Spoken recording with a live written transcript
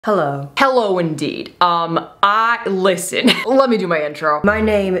Hello. Hello indeed. Listen, let me do my intro. My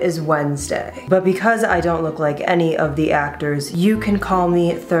name is Wednesday, but because I don't look like any of the actors, you can call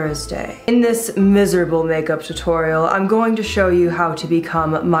me Thursday. In this miserable makeup tutorial, I'm going to show you how to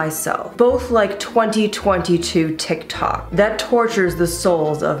become myself, both like 2022 TikTok that tortures the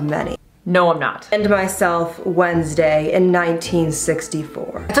souls of many. No, I'm not. And myself, Wednesday, in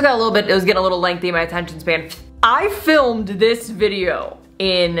 1964. I took out a little bit, it was getting a little lengthy in my attention span. I filmed this video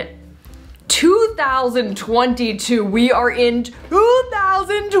in 2022. We are in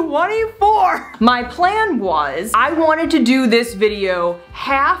 2024. My plan was, I wanted to do this video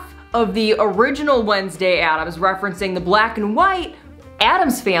half of the original Wednesday Addams, referencing the black and white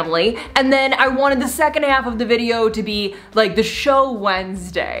Addams family, and then I wanted the second half of the video to be like the show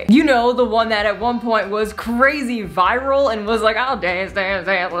Wednesday. You know, the one that at one point was crazy viral and was like, oh, dance, dance,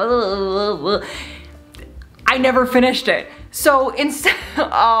 dance. I never finished it. So instead,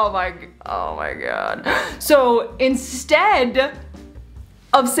 oh my God. So instead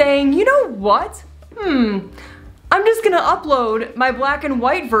of saying, you know what? I'm just gonna upload my black and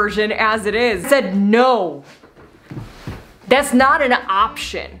white version as it is. I said, no, that's not an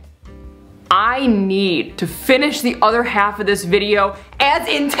option. I need to finish the other half of this video as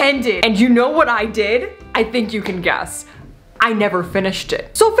intended. And you know what I did? I think you can guess. I never finished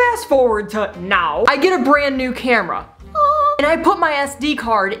it. So fast forward to now, I get a brand new camera. And I put my SD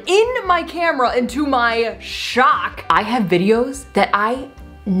card in my camera, and to my shock, I have videos that I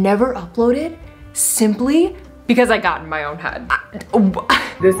never uploaded simply because I got in my own head.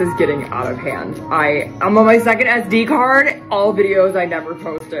 This is getting out of hand. I'm on my second SD card, all videos I never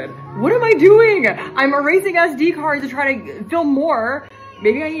posted. What am I doing? I'm erasing SD cards to try to film more.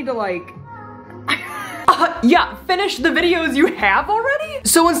 Maybe I need to like, yeah, finish the videos you have already?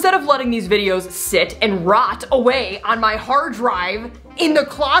 So instead of letting these videos sit and rot away on my hard drive in the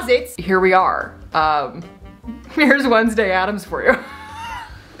closet, here we are. Here's Wednesday Addams for you.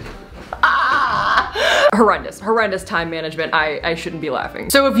 Horrendous time management. I shouldn't be laughing.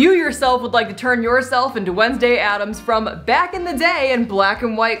 So if you yourself would like to turn yourself into Wednesday Addams from back in the day in black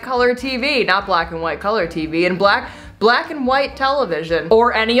and white color TV, not black and white color TV, in black and white television,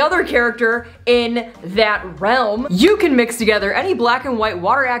 or any other character in that realm, you can mix together any black and white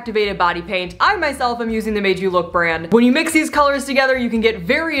water activated body paint. I myself am using the Made You Look brand. When you mix these colors together, you can get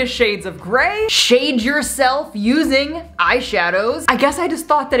various shades of gray. Shade yourself using eyeshadows. I guess I just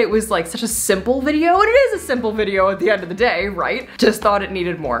thought that it was like such a simple video, and it is a simple video at the end of the day, right? Just thought it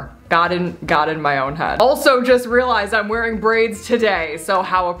needed more. Got in my own head. Also just realized I'm wearing braids today, so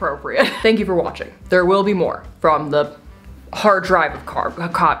how appropriate. Thank you for watching. There will be more from the hard drive of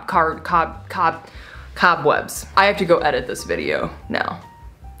cobwebs. I have to go edit this video now.